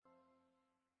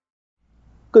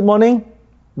Good morning.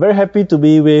 Very happy to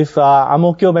be with Ang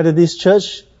Mo Kio Methodist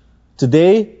Church.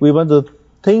 Today, we want to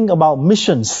think about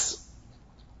missions.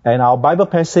 And our Bible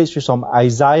passage is from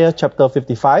Isaiah chapter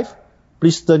 55.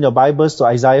 Please turn your Bibles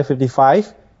to Isaiah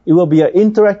 55. It will be an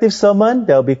interactive sermon.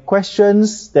 There will be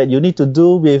questions that you need to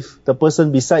do with the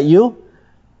person beside you.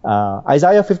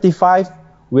 Isaiah 55,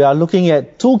 we are looking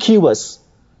at two keywords: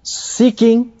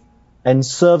 seeking and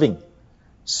serving.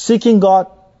 Seeking God,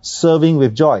 serving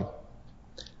with joy.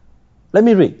 Let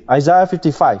me read Isaiah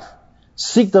 55.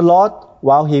 Seek the Lord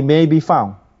while he may be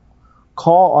found.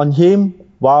 Call on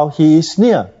him while he is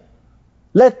near.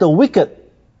 Let the wicked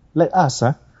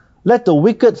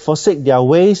forsake their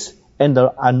ways and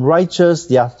the unrighteous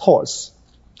their thoughts.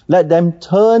 Let them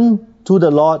turn to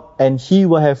the Lord, and he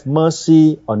will have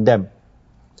mercy on them.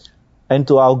 And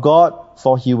to our God,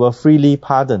 for he will freely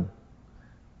pardon.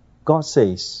 God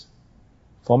says,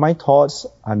 "For my thoughts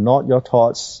are not your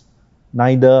thoughts,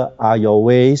 neither are your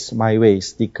ways my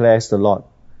ways, declares the Lord.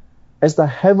 As the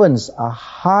heavens are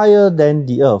higher than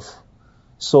the earth,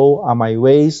 so are my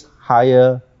ways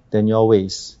higher than your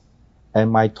ways,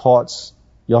 and my thoughts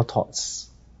your thoughts."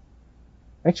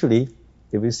 Actually,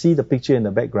 if you see the picture in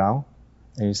the background,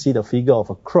 and you see the figure of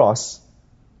a cross,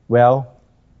 well,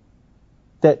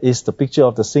 that is the picture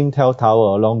of the Singtel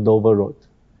Tower along Dover Road.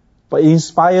 But it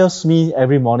inspires me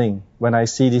every morning when I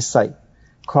see this sight.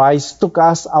 Christ took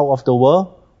us out of the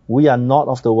world. We are not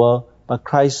of the world, but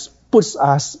Christ puts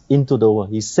us into the world.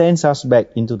 He sends us back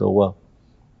into the world.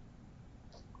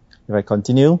 If I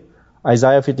continue,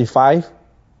 Isaiah 55,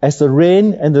 as the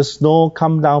rain and the snow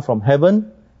come down from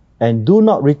heaven and do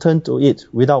not return to it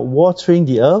without watering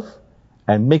the earth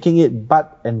and making it bud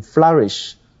and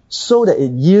flourish, so that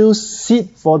it yields seed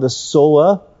for the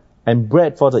sower and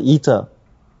bread for the eater,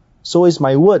 so is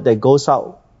my word that goes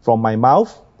out from my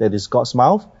mouth, that is God's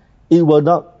mouth. It will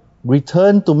not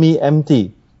return to me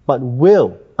empty, but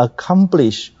will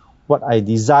accomplish what I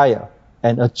desire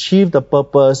and achieve the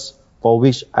purpose for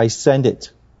which I send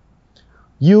it.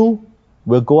 You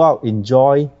will go out in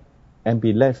joy and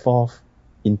be led forth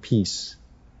in peace.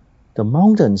 The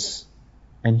mountains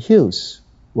and hills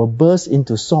will burst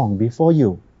into song before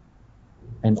you,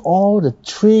 and all the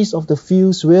trees of the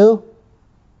fields will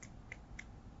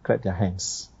clap their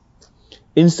hands.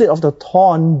 Instead of the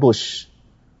thorn bush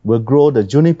will grow the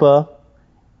juniper.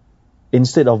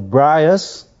 Instead of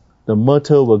briars, the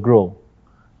myrtle will grow.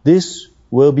 This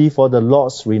will be for the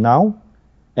Lord's renown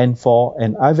and for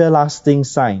an everlasting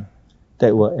sign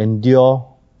that will endure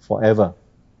forever.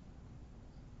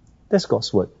 That's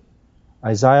God's word.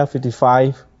 Isaiah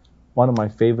 55, one of my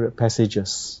favorite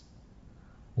passages.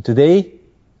 And today,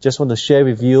 just want to share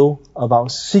with you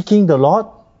about seeking the Lord,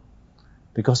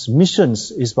 because missions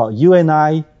is about you and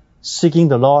I seeking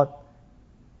the Lord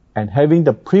and having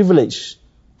the privilege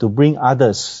to bring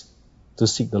others to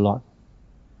seek the Lord.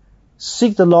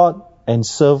 Seek the Lord and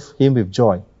serve him with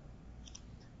joy.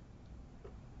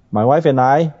 My wife and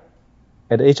I,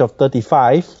 at the age of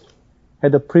 35,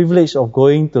 had the privilege of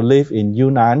going to live in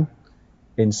Yunnan,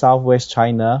 in southwest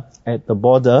China, at the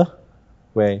border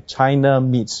where China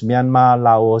meets Myanmar,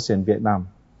 Laos, and Vietnam.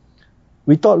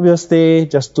 We thought we'll stay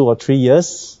just 2 or 3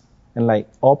 years, and like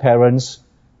all parents,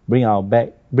 bring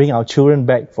our children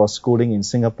back for schooling in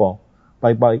Singapore.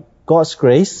 But by God's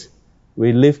grace,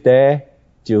 we lived there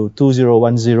till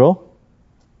 2010.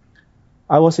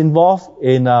 I was involved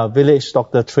in village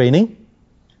doctor training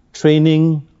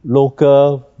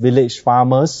local village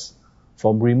farmers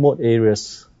from remote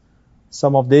areas.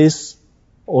 Some of these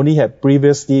only had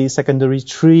previously secondary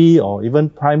 3 or even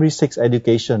primary 6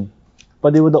 education,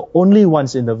 but they were the only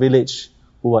ones in the village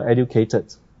who were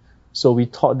educated. So we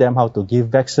taught them how to give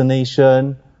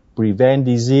vaccination, prevent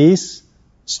disease,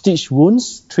 stitch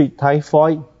wounds, treat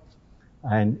typhoid,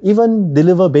 and even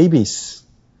deliver babies.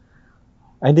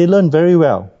 And they learned very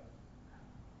well.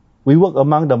 We work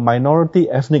among the minority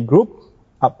ethnic group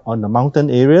up on the mountain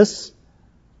areas,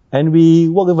 and we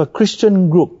work with a Christian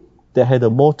group that had a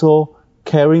motto,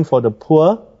 caring for the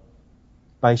poor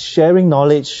by sharing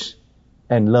knowledge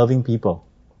and loving people.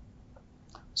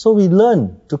 So we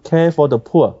learned to care for the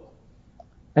poor.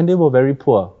 And they were very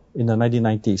poor in the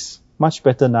 1990s. Much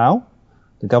better now.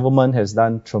 The government has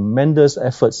done tremendous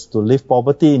efforts to lift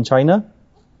poverty in China.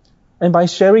 And by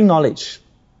sharing knowledge.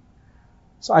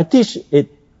 So I teach at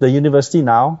the university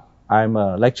now. I'm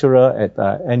a lecturer at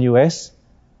NUS.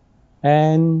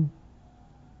 And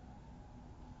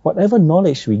whatever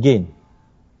knowledge we gain,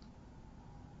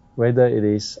 whether it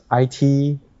is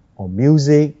IT or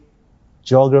music,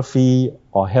 geography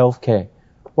or healthcare,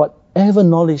 whatever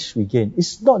knowledge we gain,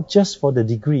 it's not just for the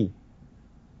degree.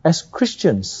 As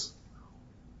Christians,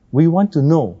 we want to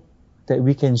know that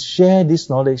we can share this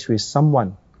knowledge with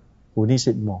someone who needs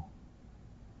it more.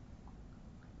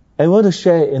 And we want to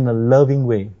share it in a loving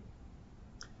way.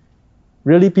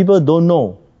 Really, people don't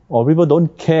know, or people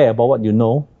don't care about what you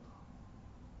know,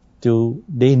 till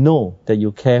they know that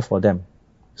you care for them.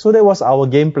 So that was our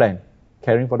game plan.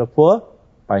 Caring for the poor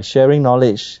by sharing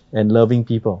knowledge and loving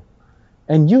people.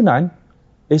 And Yunnan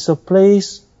is a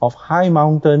place of high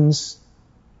mountains,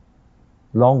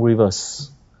 long rivers.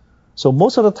 So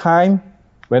most of the time,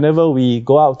 whenever we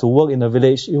go out to work in the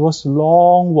village, it was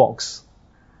long walks.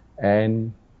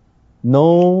 And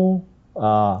not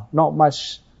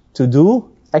much to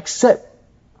do except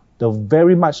the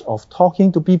very much of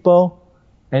talking to people,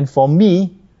 and for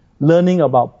me, learning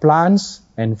about plants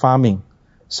and farming.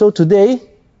 So today,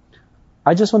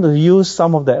 I just want to use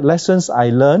some of the lessons I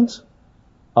learned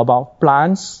about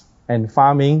plants and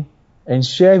farming and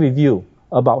share with you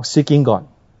about seeking God.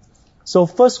 So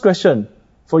first question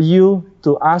for you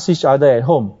to ask each other at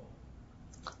home.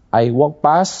 I walked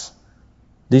past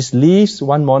these leaves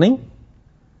one morning.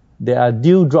 There are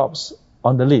dewdrops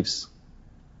on the leaves.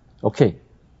 Okay.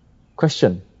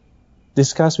 Question.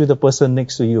 Discuss with the person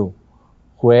next to you.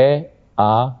 Where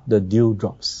are the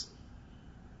dewdrops?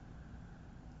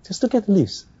 Just look at the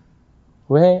leaves.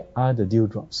 Where are the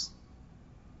dewdrops?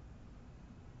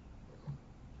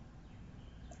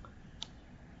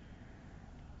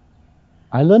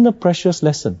 I learned a precious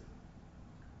lesson.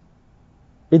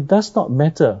 It does not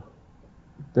matter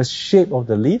the shape of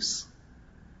the leaves.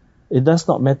 It does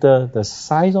not matter the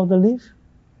size of the leaf.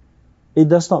 It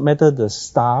does not matter the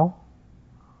style.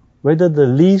 Whether the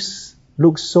leaves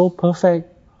look so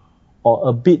perfect or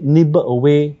a bit nibbled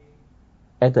away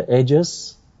at the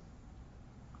edges,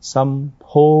 some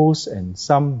holes and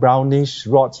some brownish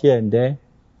rot here and there.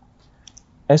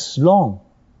 As long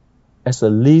as the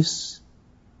leaves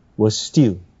were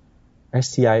still,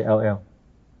 S-T-I-L-L,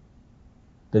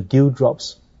 the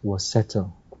dewdrops will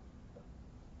settle.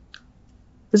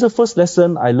 This is the first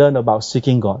lesson I learned about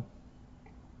seeking God.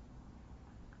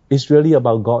 It's really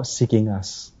about God seeking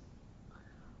us.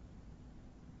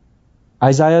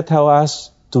 Isaiah tells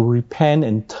us to repent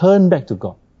and turn back to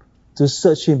God, to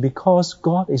search Him, because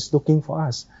God is looking for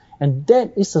us. And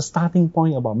that is the starting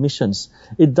point about missions.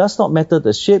 It does not matter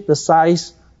the shape, the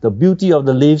size, the beauty of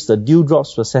the leaves, the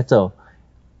dewdrops will settle.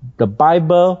 The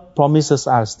Bible promises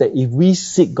us that if we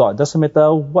seek God, doesn't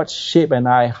matter what shape and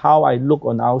how I look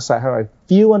on the outside, how I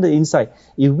feel on the inside,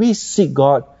 if we seek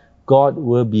God, God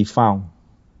will be found.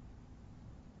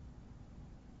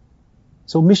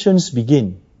 So missions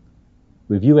begin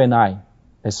with you and I,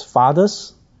 as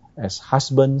fathers, as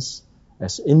husbands,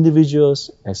 as individuals,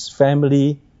 as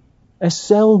family, as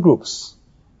cell groups,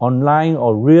 online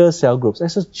or real cell groups,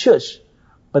 as a church.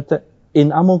 But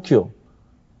in Ang Mo Kio,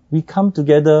 we come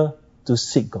together to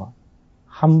seek God,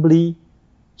 humbly,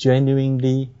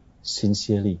 genuinely,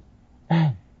 sincerely,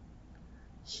 and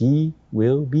He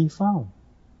will be found.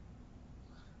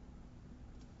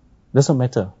 Doesn't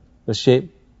matter the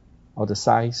shape or the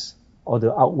size or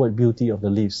the outward beauty of the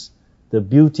leaves. The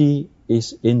beauty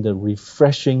is in the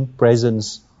refreshing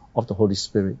presence of the Holy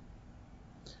Spirit.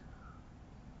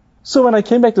 So when I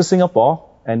came back to Singapore,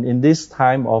 and in this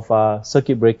time of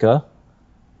circuit breaker,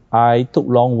 I took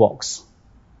long walks.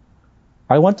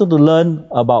 I wanted to learn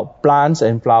about plants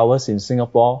and flowers in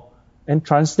Singapore and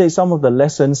translate some of the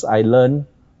lessons I learned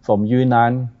from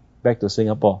Yunnan back to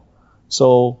Singapore.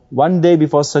 So one day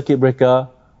before circuit breaker,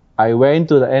 I went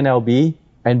to the NLB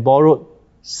and borrowed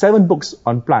 7 books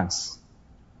on plants.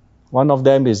 One of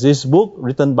them is this book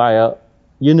written by a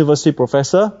university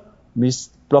professor, Miss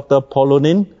Dr.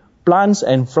 Polonin, Plants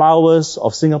and Flowers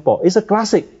of Singapore. It's a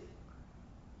classic.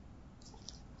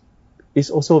 It's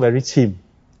also very cheap.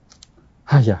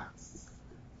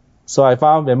 So I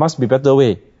found there must be a better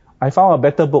way. I found a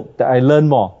better book that I learned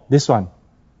more. This one.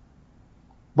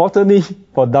 Botany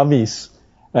for Dummies.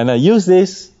 And I used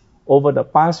this over the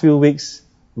past few weeks,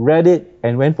 read it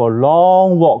and went for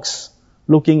long walks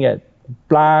looking at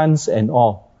plants and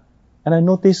all. And I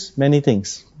noticed many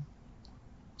things.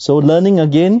 So learning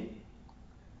again,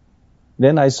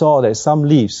 then I saw that some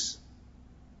leaves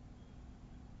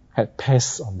had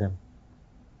pests on them.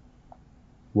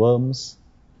 Worms,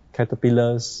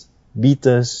 caterpillars,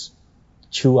 beetles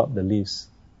chew up the leaves.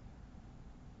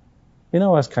 You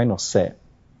know, I was kind of sad.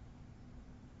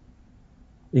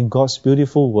 In God's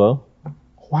beautiful world,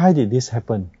 why did this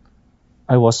happen?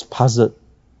 I was puzzled.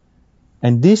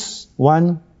 And this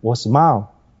one was mild.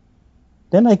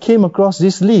 Then I came across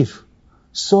this leaf,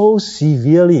 so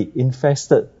severely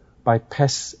infested by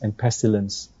pests and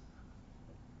pestilence.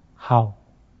 How?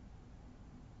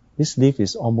 This leaf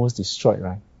is almost destroyed,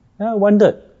 right? And I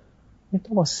wondered, we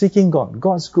talk about seeking God,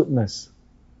 God's goodness.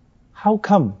 How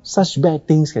come such bad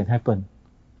things can happen?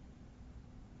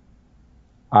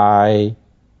 I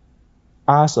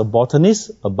asked a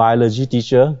botanist, a biology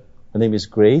teacher, her name is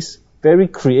Grace, very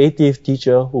creative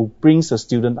teacher who brings a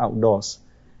student outdoors.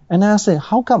 And I said,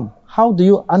 how come? How do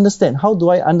you understand? How do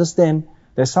I understand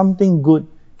that something good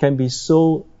can be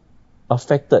so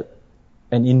affected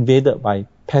and invaded by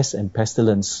pests and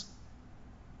pestilence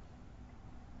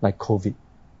like COVID,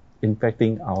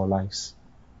 infecting our lives?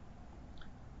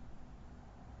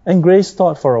 And Grace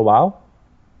thought for a while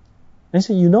and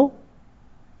said,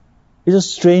 it's a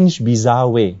strange, bizarre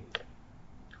way.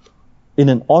 In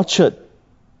an orchard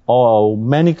or a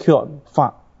manicured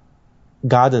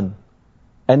garden,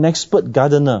 an expert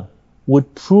gardener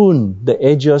would prune the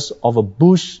edges of a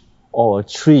bush or a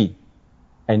tree,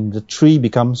 and the tree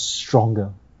becomes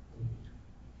stronger.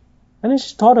 And then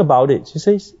she thought about it. She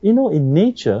says, in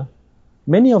nature,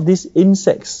 many of these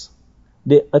insects,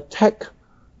 they attack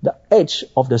the edge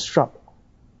of the shrub.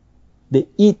 They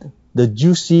eat the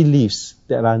juicy leaves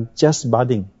that are just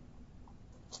budding.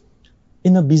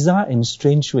 In a bizarre and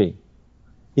strange way,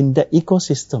 in that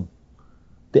ecosystem,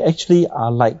 they actually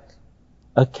are like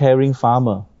a caring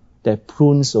farmer that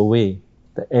prunes away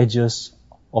the edges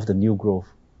of the new growth.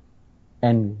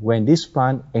 And when this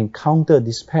plant encounters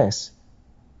this pest,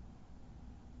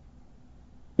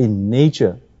 in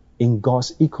nature, in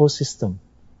God's ecosystem,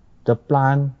 the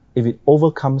plant, if it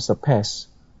overcomes the pest,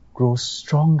 grows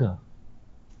stronger.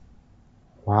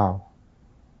 Wow.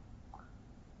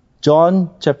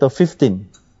 John chapter 15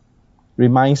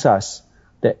 reminds us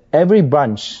that every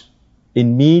branch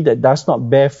in me that does not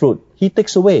bear fruit, He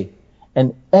takes away.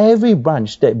 And every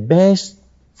branch that bears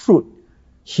fruit,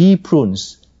 He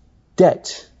prunes,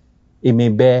 that it may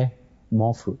bear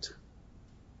more fruit.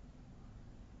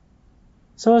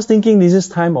 So I was thinking, this is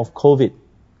time of COVID.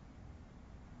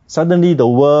 Suddenly the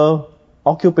world,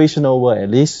 occupational world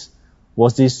at least,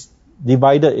 was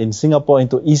divided in Singapore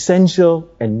into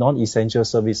essential and non-essential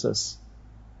services.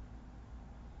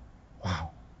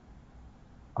 Wow.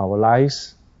 Our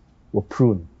lives were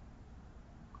pruned.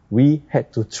 We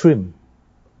had to trim.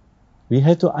 We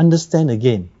had to understand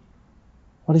again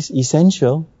what is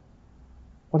essential,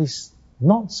 what is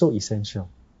not so essential,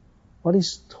 what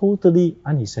is totally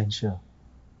unessential.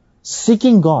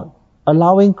 Seeking God,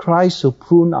 allowing Christ to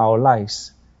prune our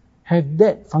lives, have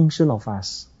that function of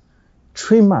us.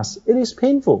 Trim us. It is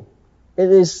painful.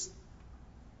 It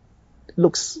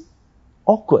looks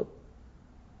awkward.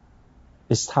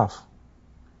 It's tough.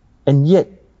 And yet,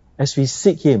 as we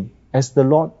seek Him, as the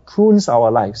Lord prunes our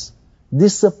lives,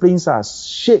 disciplines us,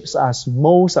 shapes us,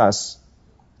 molds us,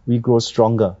 we grow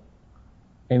stronger.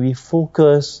 And we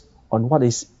focus on what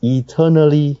is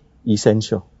eternally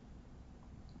essential.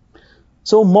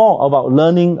 So more about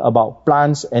learning about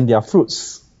plants and their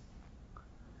fruits.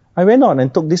 I went on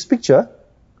and took this picture,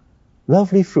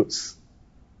 lovely fruits.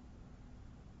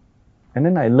 And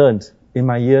then I learned in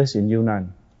my years in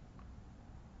Yunnan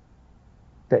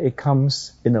that it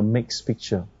comes in a mixed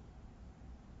picture.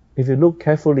 If you look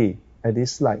carefully at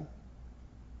this slide,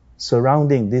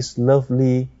 surrounding these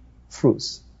lovely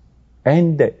fruits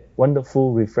and that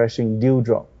wonderful, refreshing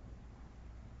dewdrop,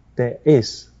 there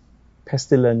is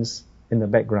pestilence in the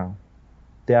background.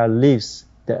 There are leaves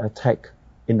that attack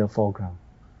in the foreground.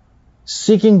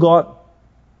 Seeking God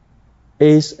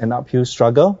is an uphill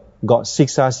struggle. God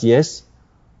seeks us, yes.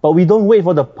 But we don't wait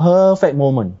for the perfect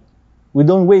moment. We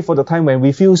don't wait for the time when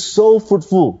we feel so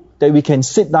fruitful that we can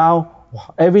sit down,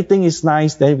 everything is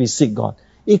nice, then we seek God.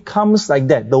 It comes like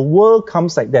that. The world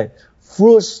comes like that.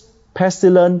 Fruits,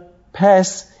 pestilence,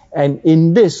 pests, and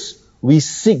in this, we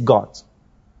seek God.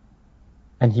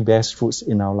 And He bears fruits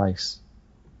in our lives.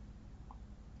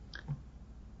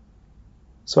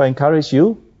 So I encourage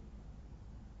you,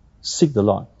 seek the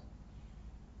Lord.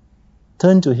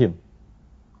 Turn to Him.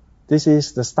 This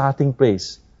is the starting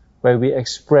place where we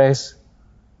express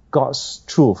God's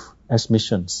truth as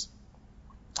missions.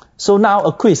 So now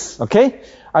a quiz, okay?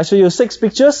 I show you 6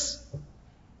 pictures.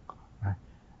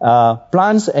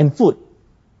 Plants and food.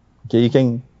 Okay, you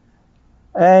can...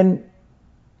 And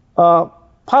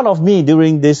part of me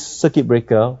during this circuit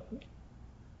breaker,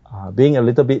 being a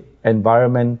little bit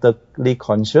environmentally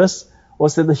conscious,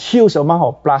 was that the huge amount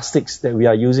of plastics that we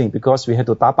are using because we had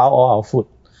to tap out all our food.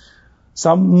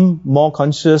 Some more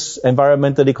conscious,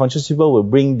 environmentally conscious people will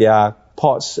bring their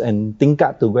pots and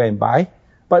tingkat to go and buy.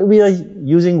 But we are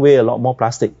using way a lot more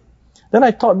plastic. Then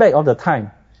I thought back of the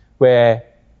time where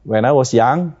when I was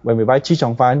young, when we buy chi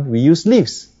chong fan, we use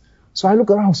leaves. So I look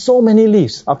around, so many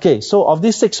leaves. Okay, so of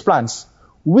these 6 plants,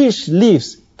 which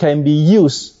leaves can be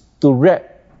used to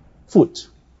wrap food.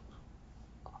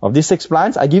 Of these 6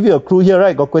 plants, I give you a clue here,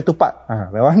 right? Got ketupat.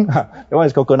 That one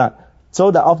is coconut. So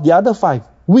of the other 5,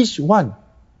 which one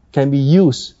can be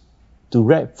used to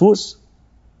wrap foods?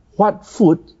 What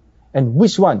food and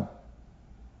which one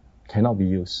cannot be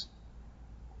used?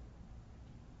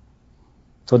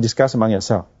 So discuss among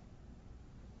yourself.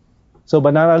 So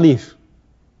banana leaf,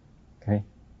 okay,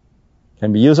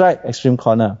 can be used, right? Extreme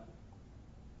corner.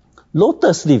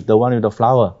 Lotus leaf, the one with the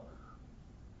flower.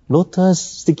 Lotus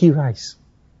sticky rice.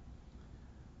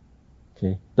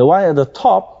 Okay, the one at the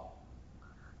top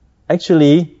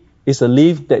actually is a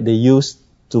leaf that they used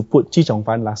to put chi chong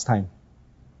pan last time,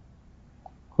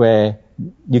 where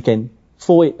you can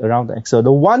fold it around the axle.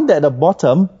 The one at the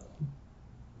bottom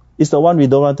is the one we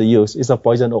don't want to use. It's a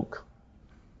poison oak.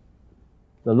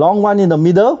 The long one in the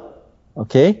middle,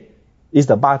 okay, is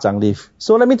the bajang leaf.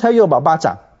 So let me tell you about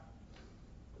bajang.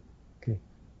 Okay.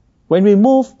 When we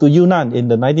moved to Yunnan in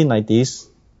the 1990s,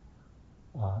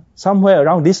 somewhere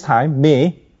around this time,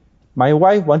 May, my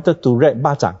wife wanted to wrap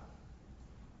bajang.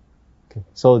 Okay.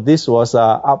 So this was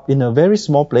up in a very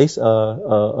small place,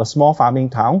 a small farming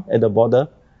town at the border.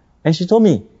 And she told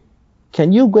me,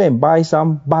 can you go and buy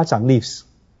some bajang leaves?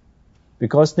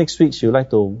 Because next week she would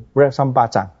like to wrap some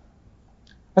bajang.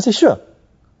 I said, sure.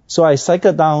 So I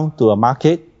cycled down to a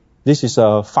market. This is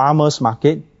a farmer's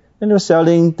market. And they were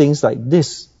selling things like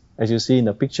this, as you see in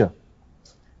the picture.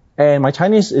 And my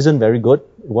Chinese isn't very good.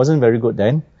 It wasn't very good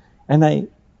then.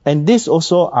 And these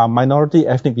also are minority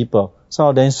ethnic people. Some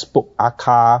of them spoke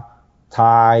Akha,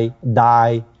 Thai,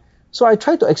 Dai. So I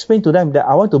tried to explain to them that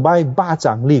I want to buy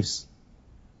bajang leaves.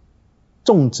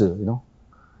 粽子,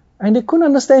 And they couldn't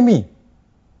understand me.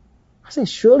 I said,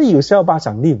 surely you sell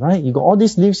bajang leaf, right? You got all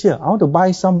these leaves here. I want to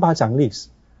buy some bajang leaves.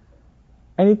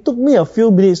 And it took me a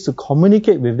few minutes to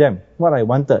communicate with them what I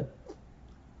wanted.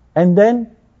 And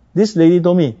then this lady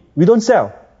told me, we don't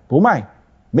sell. 不卖.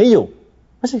 没有.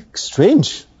 I said,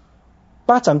 strange.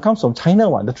 Bajang comes from China,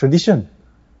 the tradition.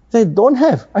 They don't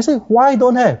have. I said, why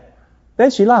don't have?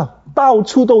 Then she laughed. 到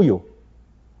处都有.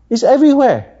 It's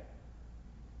everywhere.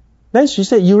 Then she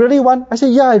said, you really want? I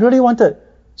said, yeah, I really wanted.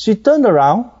 She turned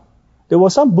around. There were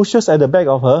some bushes at the back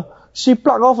of her. She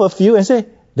plucked off a few and said,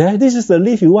 there, this is the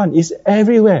leaf you want. It's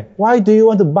everywhere. Why do you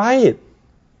want to buy it?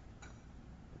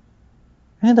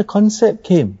 And the concept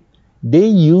came. They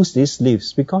used these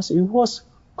leaves because it was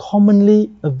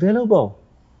commonly available.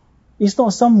 It's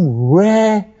not some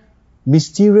rare,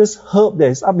 mysterious herb that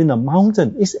is up in a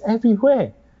mountain. It's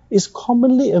everywhere. It's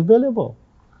commonly available.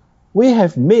 We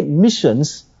have made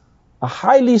missions a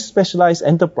highly specialized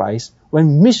enterprise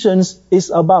when missions is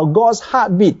about God's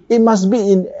heartbeat. It must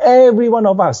be in every one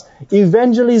of us.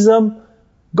 Evangelism,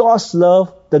 God's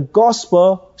love, the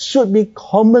gospel should be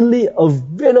commonly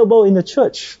available in the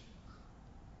church.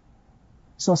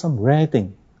 It's not some rare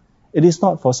thing. It is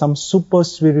not for some super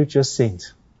spiritual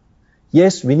saint.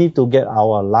 Yes, we need to get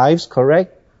our lives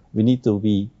correct. We need to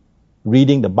be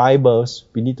reading the Bibles.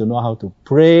 We need to know how to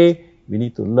pray. We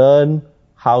need to learn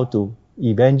how to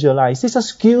evangelize. These are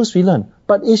skills we learn,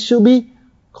 but it should be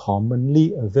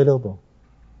commonly available.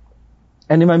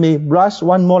 And if I may brush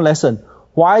one more lesson,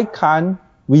 why can't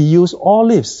we use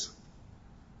olives?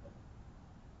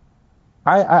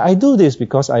 I do this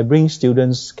because I bring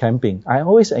students camping. I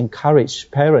always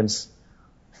encourage parents,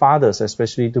 fathers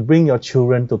especially, to bring your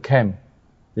children to camp.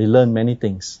 They learn many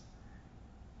things.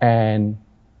 And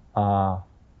I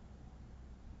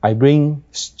bring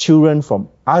children from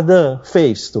other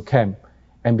faiths to camp.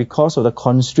 And because of the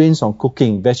constraints on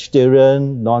cooking,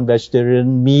 vegetarian,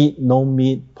 non-vegetarian, meat, no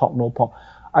meat, pork, no pork,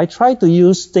 I try to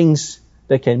use things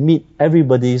that can meet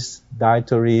everybody's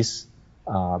dietary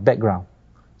background.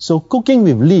 So cooking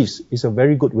with leaves is a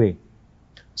very good way.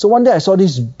 So one day I saw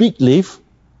this big leaf,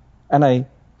 and I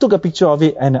took a picture of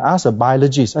it and I asked a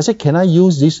biologist. I said, can I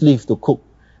use this leaf to cook?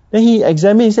 Then he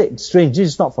examined and said, strange, this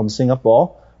is not from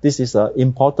Singapore. This is an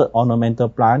imported ornamental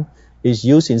plant. It's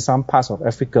used in some parts of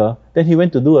Africa. Then he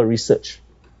went to do a research.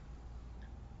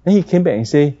 Then he came back and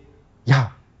said, yeah,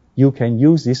 you can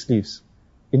use these leaves.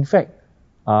 In fact,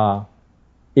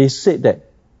 it said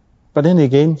that. But then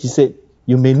again, he said,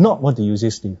 you may not want to use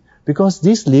this leaf. Because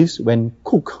these leaves, when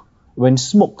cooked, when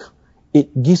smoked,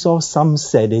 it gives off some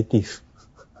sedative.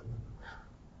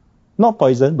 Not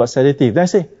poison, but sedative. Then I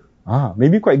say,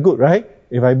 maybe quite good, right?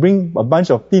 If I bring a bunch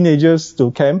of teenagers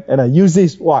to camp and I use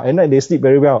this, wow, at night they sleep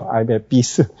very well. I'm at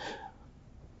peace.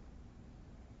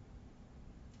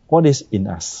 What is in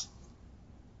us?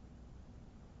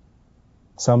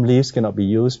 Some leaves cannot be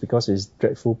used because it's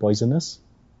dreadful poisonous.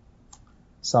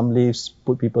 Some leaves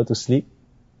put people to sleep.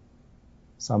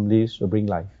 Some leaves will bring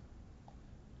life.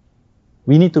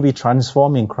 We need to be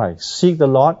transformed in Christ. Seek the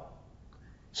Lord.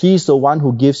 He is the one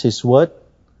who gives His word.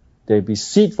 There will be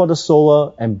seed for the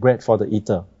sower and bread for the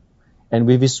eater. And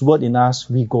with His word in us,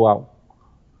 we go out.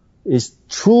 It's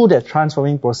through that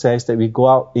transforming process that we go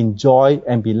out in joy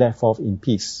and be led forth in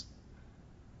peace.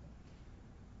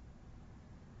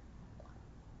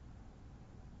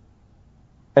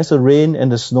 As the rain and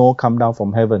the snow come down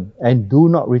from heaven and do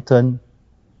not return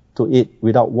to it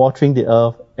without watering the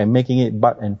earth and making it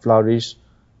bud and flourish,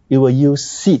 it will yield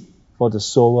seed for the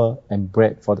sower and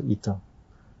bread for the eater.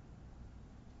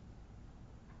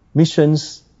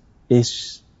 Missions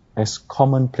is as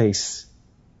commonplace,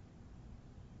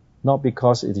 not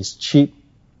because it is cheap,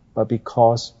 but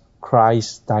because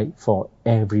Christ died for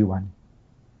everyone.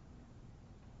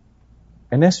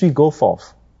 And as we go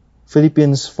forth,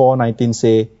 Philippians 4:19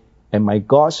 say, "And my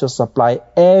God shall supply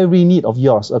every need of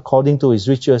yours according to His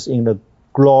riches in the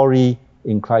glory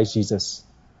in Christ Jesus."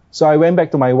 So I went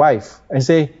back to my wife and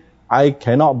say, "I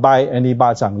cannot buy any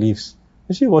bajang leaves."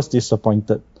 And she was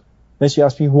disappointed. Then she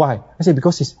asked me why. I said,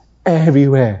 "Because it's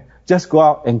everywhere. Just go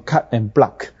out and cut and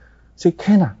pluck." She said,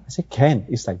 "Can I?" I said, "Can."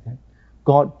 It's like that.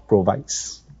 God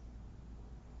provides.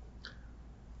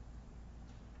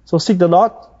 So seek the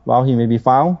Lord while He may be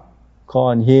found.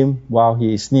 Call on Him while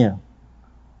He is near.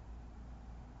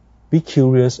 Be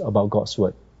curious about God's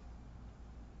word.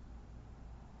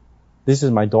 This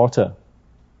is my daughter.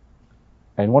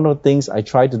 And one of the things I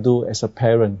try to do as a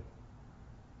parent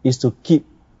is to keep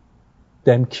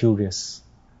them curious.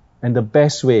 And the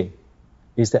best way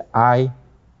is that I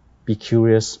be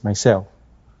curious myself.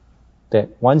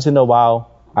 That once in a while,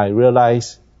 I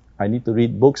realize I need to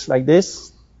read books like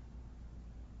this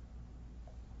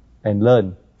and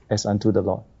learn as unto the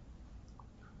Lord.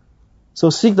 So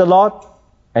seek the Lord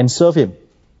and serve Him.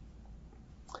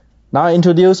 Now I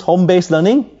introduce home-based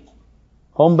learning.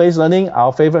 Home-based learning,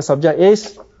 our favorite subject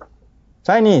is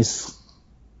Chinese.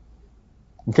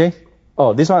 Okay?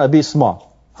 Oh, this one a bit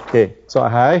small. Okay, so I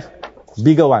have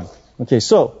bigger one. Okay,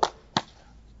 so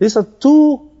these are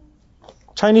two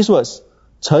Chinese words.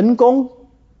 成功,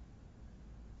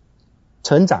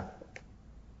 成长.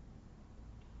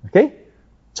 Okay?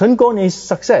 成功 is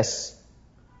success.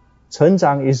 成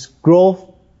长 is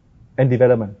growth and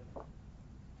development.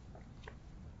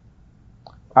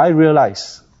 I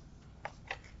realize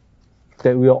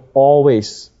that we are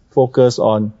always focused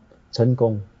on 成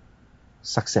功,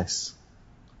 success,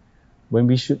 when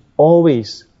we should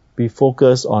always be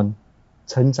focused on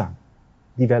成长,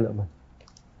 development.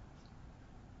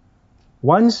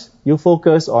 Once you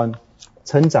focus on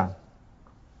成长,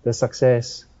 the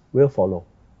success will follow.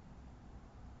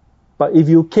 But if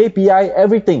you KPI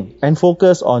everything and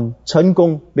focus on 成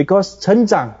功, because 成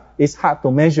长 is hard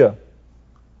to measure,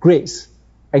 grades,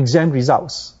 exam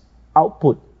results,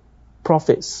 output,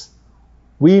 profits,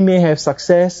 we may have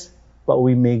success, but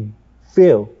we may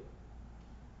fail,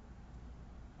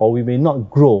 or we may not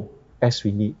grow as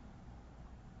we need.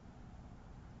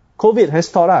 COVID has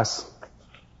taught us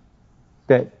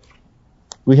that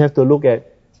we have to look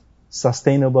at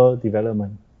sustainable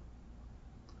development.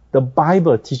 The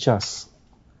Bible teaches us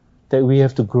that we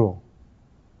have to grow.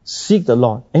 Seek the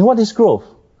Lord. And what is growth?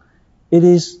 It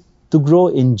is to grow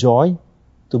in joy,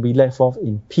 to be led forth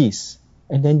in peace,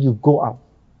 and then you go out.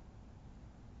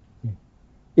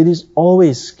 It is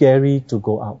always scary to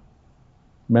go out.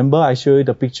 Remember I showed you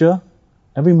the picture?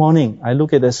 Every morning I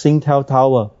look at the Singtel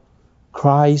Tower,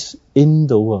 Christ in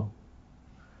the world.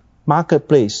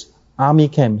 Marketplace, army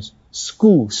camps,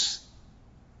 schools,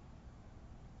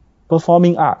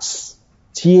 performing arts,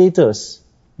 theaters,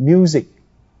 music,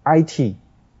 IT.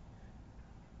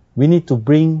 We need to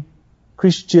bring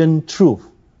Christian truth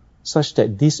such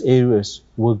that these areas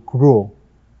will grow.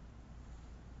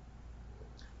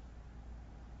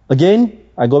 Again,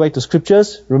 I go back to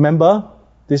scriptures. Remember,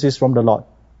 this is from the Lord.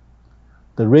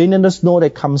 The rain and the snow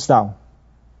that comes down,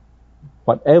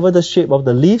 whatever the shape of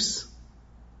the leaves,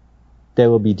 there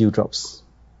will be dewdrops.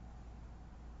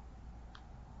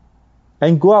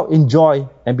 And go out in joy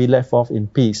and be led forth in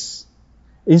peace.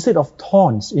 Instead of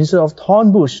thorns, instead of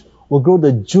thorn bush, will grow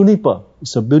the juniper.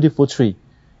 It's a beautiful tree.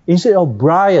 Instead of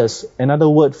briars, another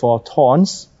word for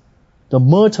thorns, the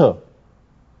myrtle,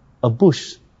 a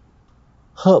bush,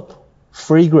 herb,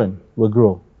 fragrant will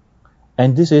grow.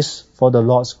 And this is for the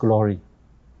Lord's glory.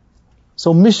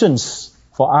 So missions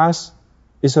for us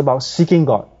is about seeking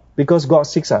God, because God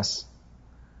seeks us.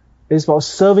 It's about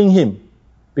serving Him,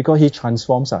 because He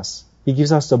transforms us. He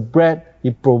gives us the bread,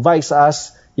 He provides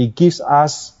us, He gives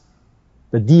us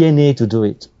the DNA to do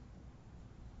it.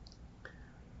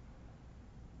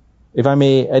 If I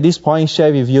may, at this point,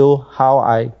 share with you how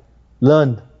I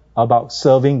learned about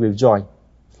serving with joy.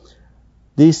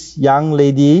 This young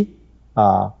lady,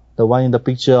 the one in the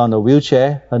picture on the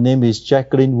wheelchair, her name is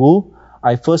Jacqueline Wu.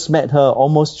 I first met her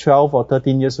almost 12 or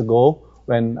 13 years ago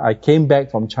when I came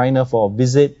back from China for a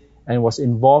visit and was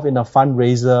involved in a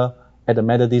fundraiser at the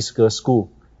Methodist Girls'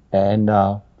 School. And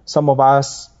some of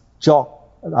us jog,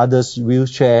 others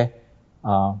wheelchair.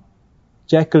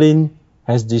 Jacqueline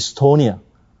has dystonia.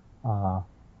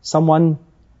 Someone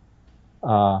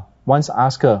once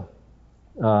asked her,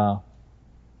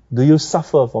 do you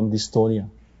suffer from dystonia?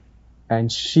 And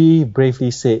she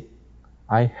bravely said,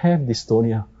 I have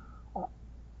dystonia.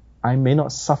 I may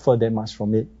not suffer that much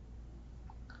from it.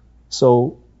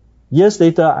 So years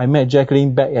later, I met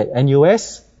Jacqueline back at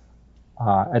NUS,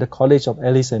 at the College of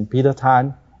Alice and Peter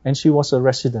Tan, and she was a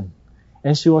resident.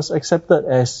 And she was accepted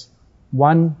as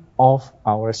one of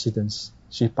our residents.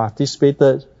 She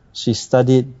participated, she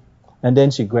studied, and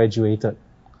then she graduated.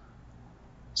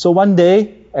 So one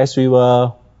day, as we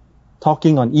were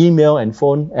talking on email and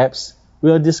phone apps,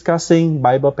 we were discussing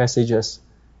Bible passages.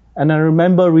 And I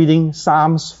remember reading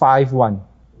Psalms 5:1.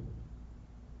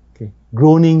 Okay,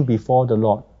 groaning before the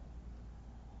Lord.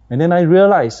 And then I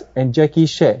realized, and Jackie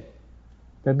shared,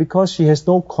 that because she has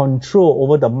no control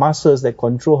over the muscles that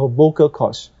control her vocal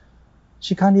cords,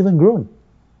 she can't even groan.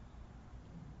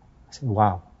 I said,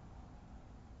 wow.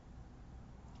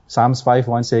 Psalms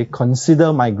 5:1 says,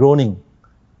 consider my groaning.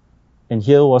 And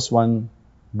here was one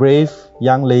brave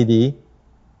young lady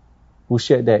who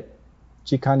shared that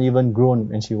she can't even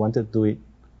groan and she wanted to do it.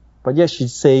 But yet she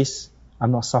says,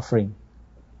 I'm not suffering,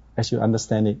 as you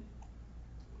understand it.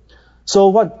 So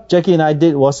what Jackie and I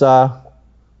did was,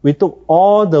 we took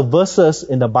all the verses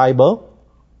in the Bible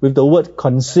with the word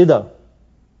consider.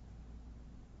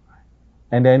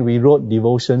 And then we wrote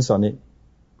devotions on it.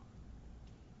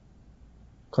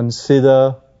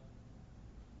 Consider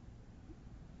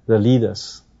the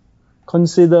leaders.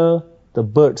 Consider the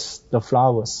birds, the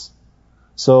flowers.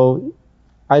 So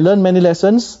I learned many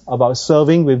lessons about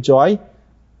serving with joy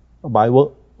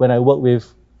when I work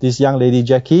with this young lady,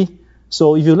 Jackie.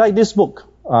 So if you like this book,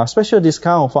 special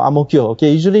discount for Ang Mo Kio.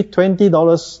 Okay, usually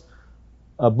 $20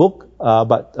 a book,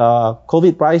 but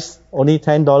COVID price only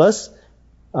 $10.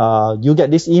 You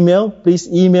get this email, please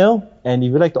email, and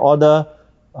if you like to order,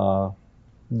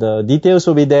 the details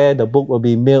will be there, the book will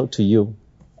be mailed to you.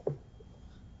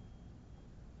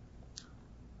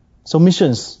 So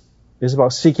missions is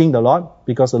about seeking the Lord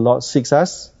because the Lord seeks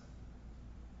us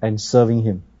and serving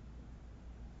Him.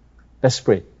 Let's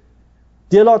pray.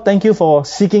 Dear Lord, thank you for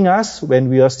seeking us when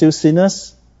we are still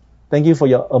sinners. Thank you for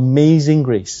your amazing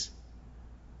grace.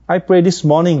 I pray this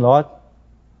morning, Lord,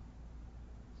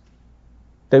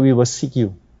 that we will seek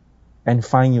you and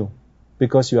find you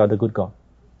because you are the good God.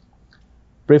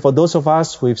 Pray for those of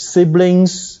us with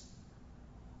siblings,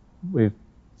 with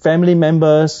family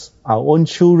members, our own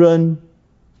children,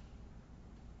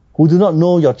 who do not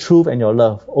know your truth and your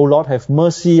love. Oh Lord, have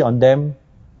mercy on them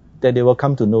that they will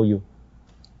come to know you.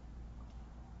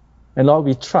 And Lord,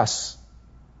 we trust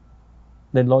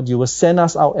that, Lord, you will send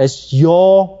us out as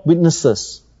your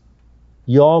witnesses,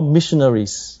 your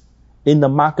missionaries in the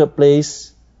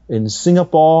marketplace, in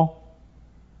Singapore,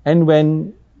 and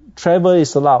when travel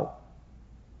is allowed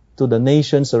to the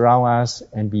nations around us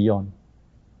and beyond.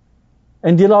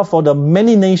 And dear Lord, for the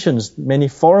many nations, many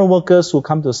foreign workers who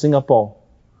come to Singapore,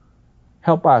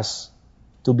 help us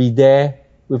to be there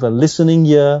with a listening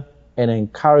ear, an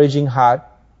encouraging heart,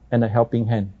 and a helping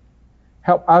hand.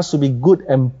 Help us to be good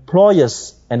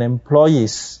employers and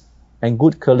employees and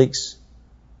good colleagues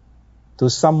to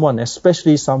someone,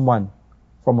 especially someone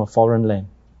from a foreign land,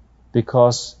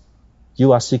 because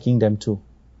you are seeking them too.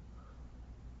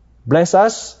 Bless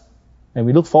us, and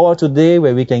we look forward to the day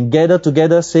where we can gather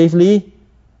together safely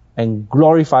and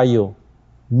glorify you.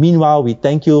 Meanwhile, we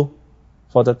thank you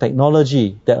for the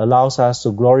technology that allows us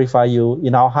to glorify you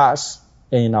in our hearts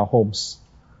and in our homes.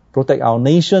 Protect our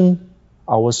nation,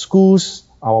 our schools,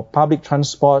 our public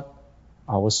transport,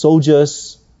 our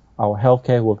soldiers, our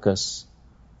healthcare workers.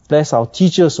 Bless our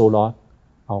teachers, O Lord,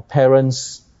 our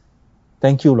parents.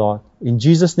 Thank you, Lord. In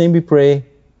Jesus' name we pray.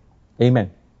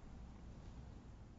 Amen.